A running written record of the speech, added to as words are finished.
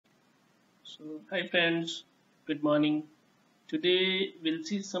Hi friends, good morning. Today we'll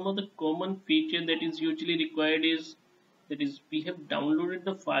see some of the common feature that is usually required is that is we have downloaded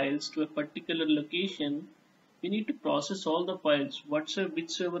the files to a particular location. We need to process all the files,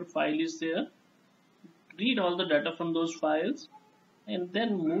 whichever file is there, read all the data from those files, and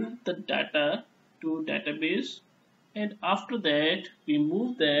then move the data to database. And after that, we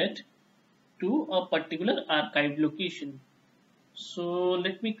move that to a particular archive location. So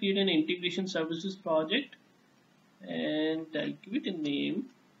let me create an integration services project and I'll give it a name.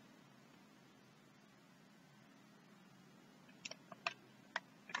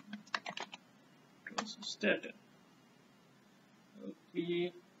 Process data.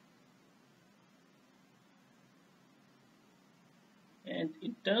 Okay. And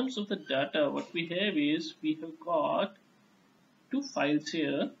in terms of the data, what we have is we have got two files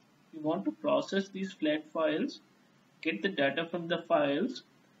here. We want to process these flat files, get the data from the files,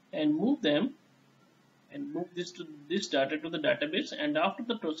 and move them and move this data to the database, and after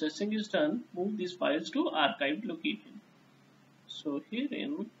the processing is done, move these files to archived location. So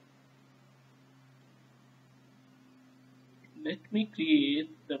herein, let me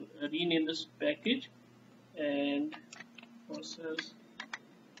rename this package and process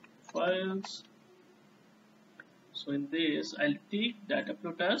files. So in this, I'll take data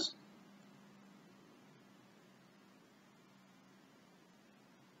flow task.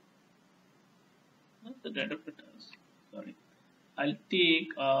 Not the data flow task, sorry. I'll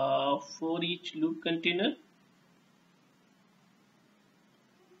take for each loop container,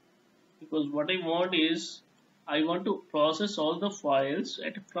 because what I want is I want to process all the files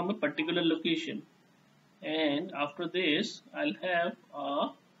from a particular location, and after this I'll have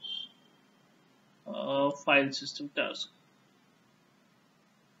a file system task,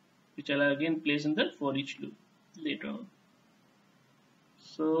 which I'll again place in the for each loop later on.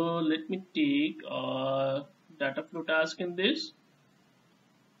 So let me take data flow task in this,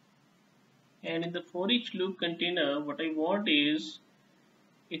 and in the for each loop container, what I want is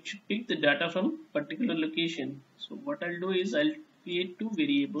it should pick the data from particular location. So what I'll do is I'll create two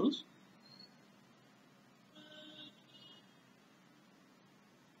variables.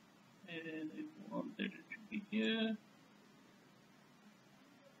 And I want that it should be here.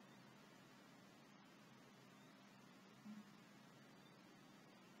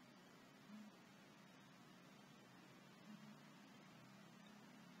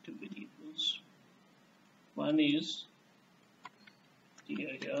 Two variables. One is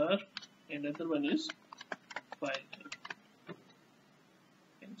dir and other one is file.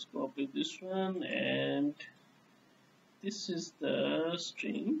 Let's copy this one, and this is the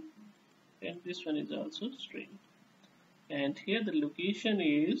string, and this one is also string, and here the location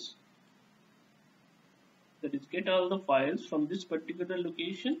is that is get all the files from this particular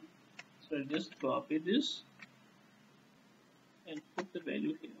location. So I'll just copy this and put the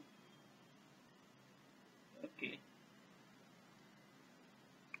value here. Okay,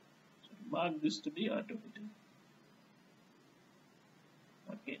 so mark this to be automated.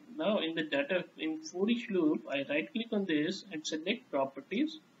 Okay, now in the data in for each loop, I right click on this and select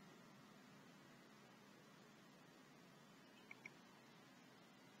properties.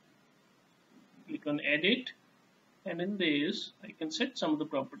 Click on edit, and in this I can set some of the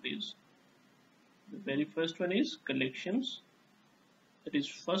properties. The very first one is collections. That is,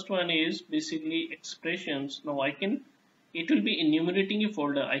 first one is basically expressions. Now it will be enumerating a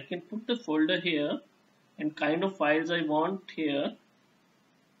folder. I can put the folder here and kind of files I want here,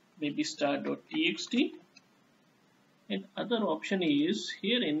 maybe star.txt, and other option is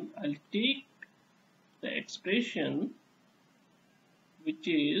herein I'll take the expression which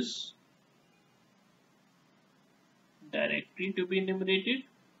is directory to be enumerated,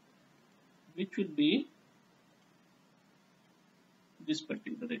 which would be this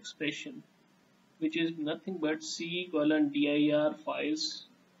particular expression, which is nothing but c:dir files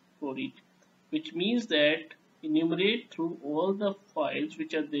for each, which means that enumerate through all the files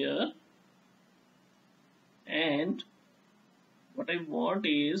which are there. And what I want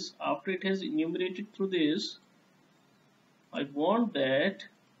is after it has enumerated through this, I want that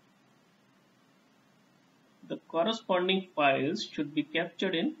the corresponding files should be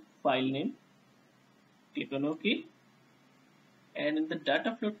captured in file name. Click on OK. And in the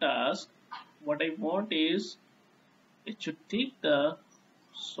data flow task, what I want is it should take the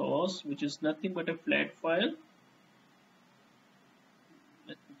source, which is nothing but a flat file.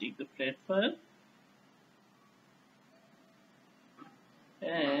 Let me take the flat file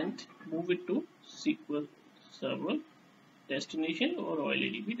and move it to SQL Server destination or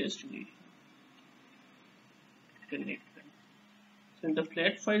OLEDB destination. Connect them. So in the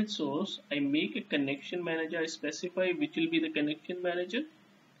flat file source, I make a connection manager. I specify which will be the connection manager.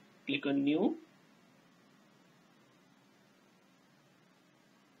 Click on new,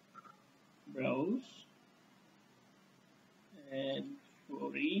 browse, and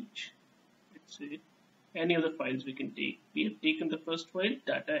for each, let's say any of the files we can take. We have taken the first file,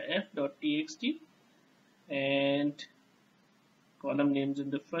 dataf.txt, and column names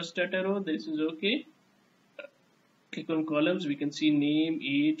in the first data row. This is okay. Click on columns. We can see name,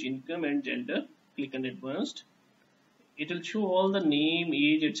 age, income, and gender. Click on advanced. It will show all the name,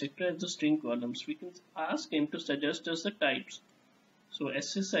 age, etc. as the string columns. We can ask him to suggest us the types. So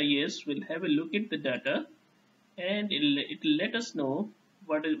SSIS will have a look at the data, and it will let us know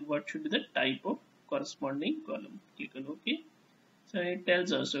what should be the type of corresponding column. Click on OK. So it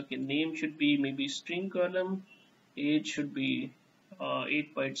tells us, okay, name should be maybe string column, age should be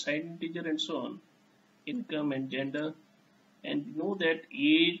 8-byte side integer, and so on, income and gender. And know that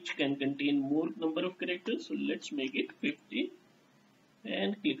age can contain more number of characters, so let's make it 50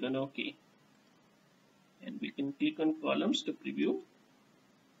 and click on OK. And we can click on columns to preview.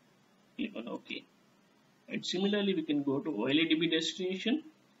 Click on OK. And similarly, we can go to OLEDB destination.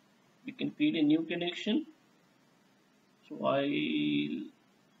 We can feed a new connection. So I'll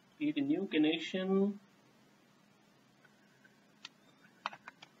create a new connection.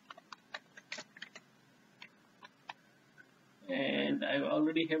 And I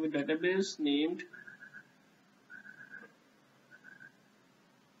already have a database named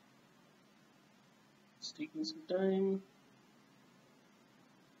it's taking some time.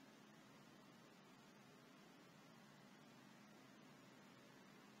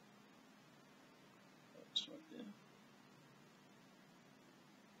 It's not there.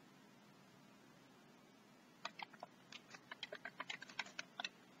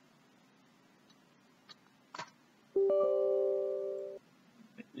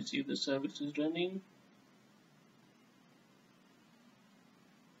 Let me see if the service is running.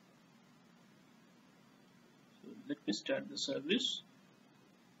 So let me start the service.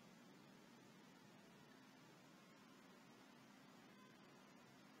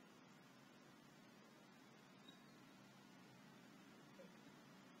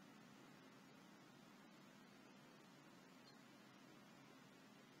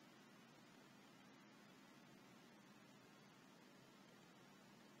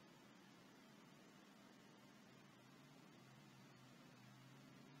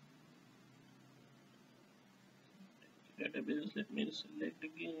 Database, let me select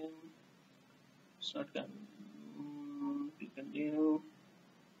again, start continue.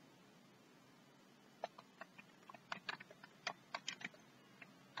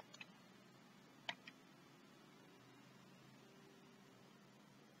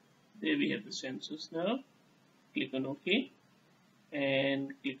 There we have the census now. Click on OK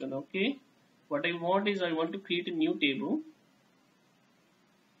and click on OK. What I want is I want to create a new table,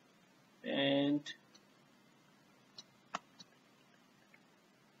 and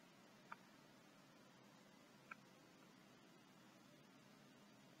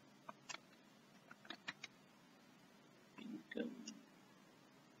income.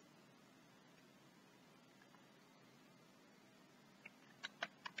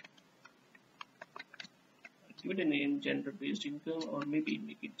 Give it a name, gender based income, or maybe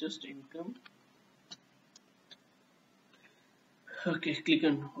make it just income. Okay, click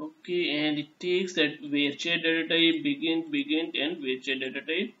on OK, and it takes that varchar data type, begin, and varchar data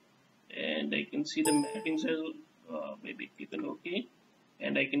type, and I can see the mappings as well. Maybe click on OK,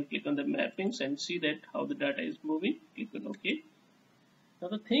 and I can click on the mappings and see that how the data is moving. Click on OK. Now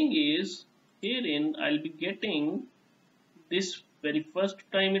the thing is, herein I'll be getting this very first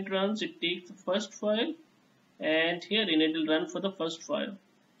time it runs, it takes the first file, and herein it will run for the first file.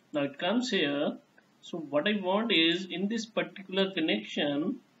 Now it comes here. So what I want is, in this particular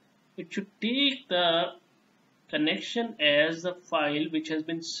connection, it should take the connection as the file which has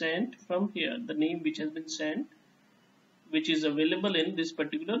been sent from here, the name which has been sent, which is available in this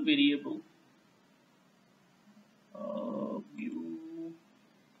particular variable. View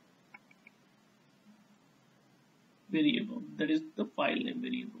variable, that is the file name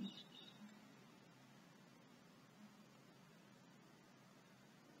variable.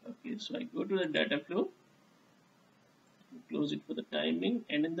 Okay, so I go to the data flow, close it for the timing,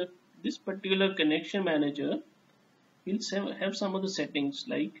 and in this particular connection manager, we'll have some of the settings,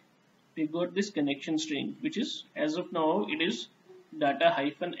 like we got this connection string, which is, as of now, it is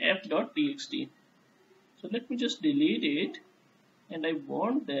data-f.txt. So let me just delete it, and I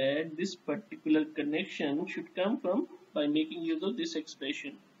want that this particular connection should come from by making use of this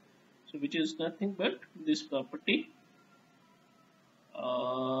expression, so which is nothing but this property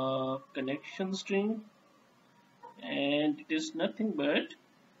connection string, and it is nothing but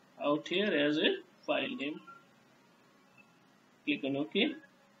out here as a file name. Click on OK.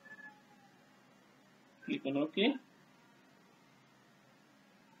 Click on OK.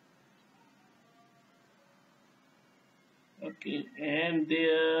 Okay, and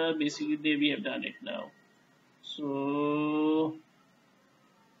there basically we have done it now. So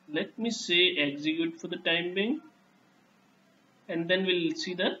let me say execute for the time being, and then we'll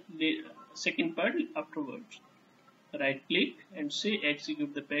see the second part afterwards. Right click and say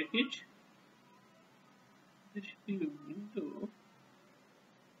execute the package. There should be a window.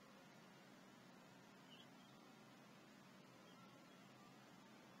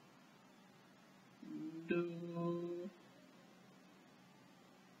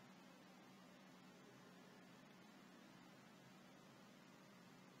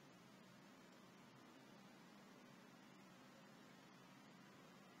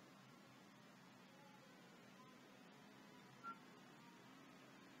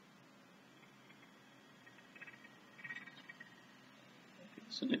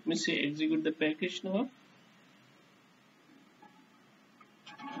 So let me say execute the package now.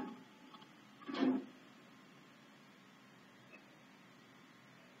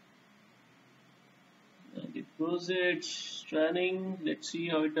 And it goes, it's running. Let's see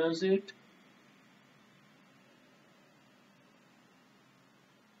how it does it.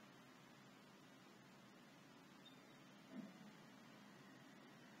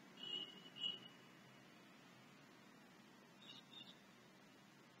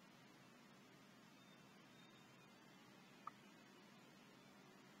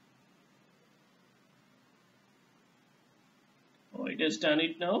 Oh, it has done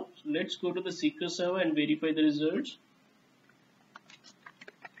it now. So let's go to the SQL server and verify the results.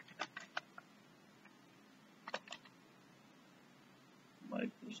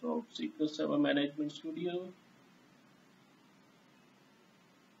 Microsoft SQL Server Management Studio.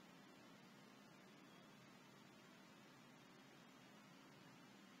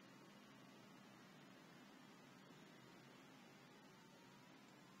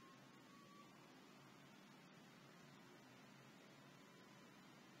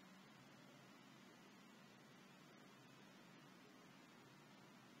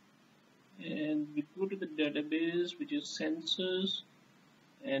 And we go to the database, which is census,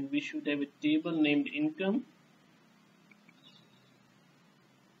 and we should have a table named income.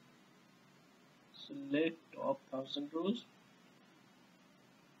 Select top 1000 rows.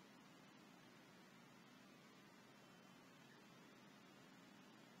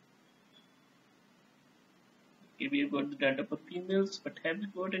 Okay, we have got the data for females, but have we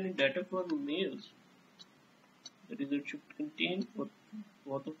got any data for males? The result should contain for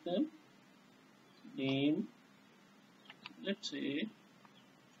both of them. Name, let's say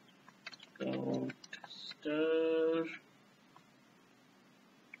count star,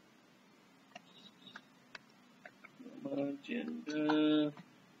 number, gender,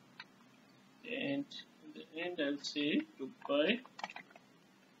 and in the end I'll say group by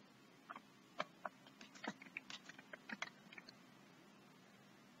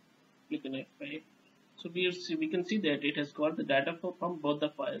click on F5. So we can see that it has got the data from both the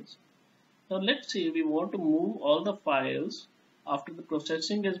files. Now let's say we want to move all the files after the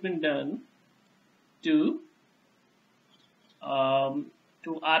processing has been done to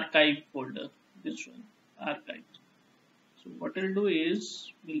archive folder. This one, archive. So what I'll do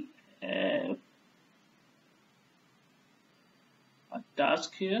is we'll have a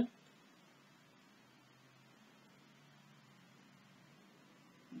task here,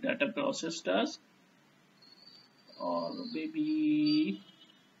 data process task, or maybe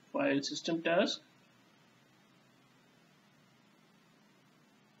file system task.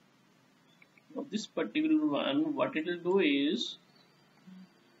 Now this particular one, what it will do is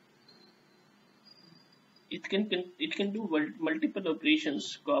it can do multiple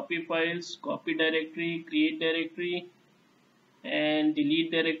operations: copy files, copy directory, create directory, and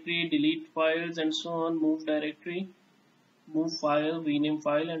delete files, and so on, move directory, move file, rename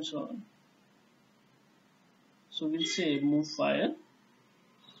file, and so on. So we'll say move file,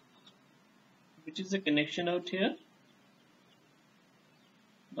 which is the connection out here.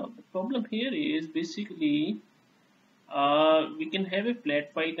 Now the problem here is basically we can have a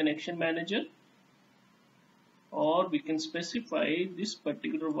flat file connection manager, or we can specify this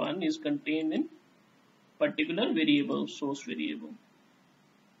particular one is contained in particular variable, source variable.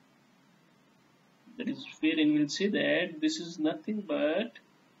 That is wherein we'll say that this is nothing but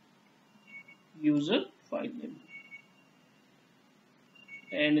user file name.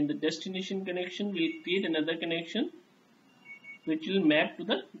 And in the destination connection, we'll create another connection which will map to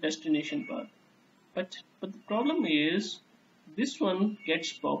the destination path. But the problem is this one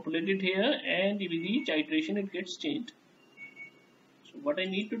gets populated here, and with each iteration it gets changed. So what I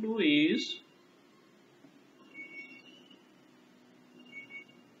need to do is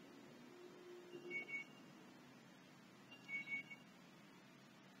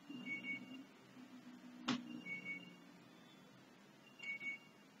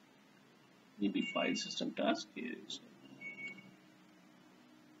maybe file system task here is,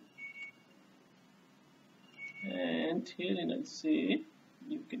 and here and I'll say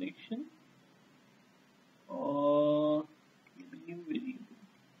new connection or new variable,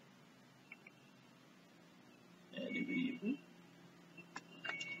 add a variable,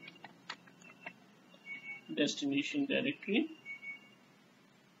 destination directory,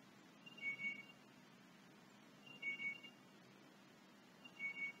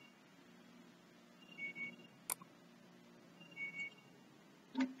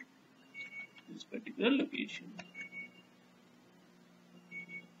 this particular location.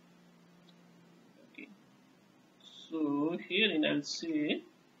 Okay, so here and I'll say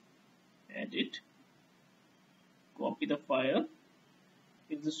edit, copy the file.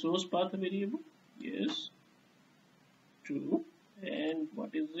 Is the source path a variable? Yes, true. And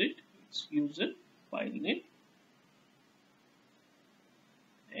what is it? It's user file name.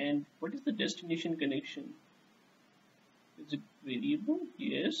 And what is the destination connection? Is it variable?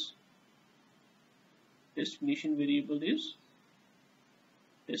 Yes. Destination variable is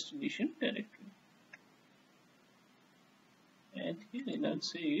destination directory. And here I'll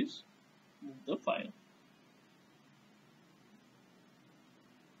say is move the file.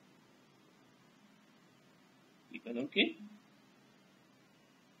 Click on OK.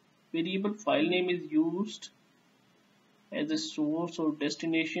 Variable file name is used as a source or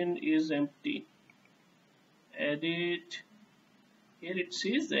destination is empty. Edit. Here it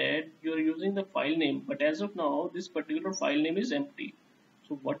says that you are using the file name, but as of now this particular file name is empty.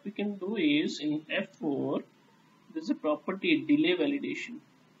 So what we can do is in F4 there is a property delay validation.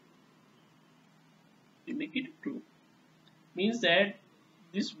 We make it true. Means that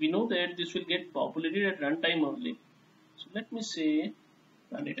this, we know that this will get populated at runtime only. So let me say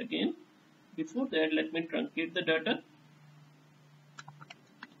run it again. Before that let me truncate the data.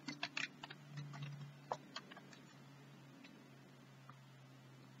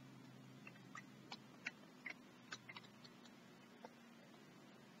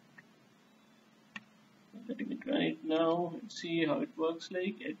 Let me run it now and see how it works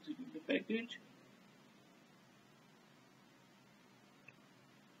like. Execute the package.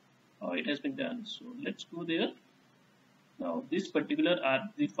 Oh, it has been done. So let's go there. Now this particular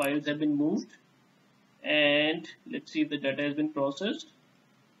the files have been moved, and let's see if the data has been processed.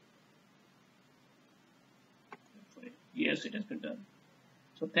 Yes, it has been done.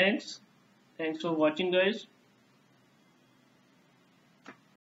 So thanks for watching, guys.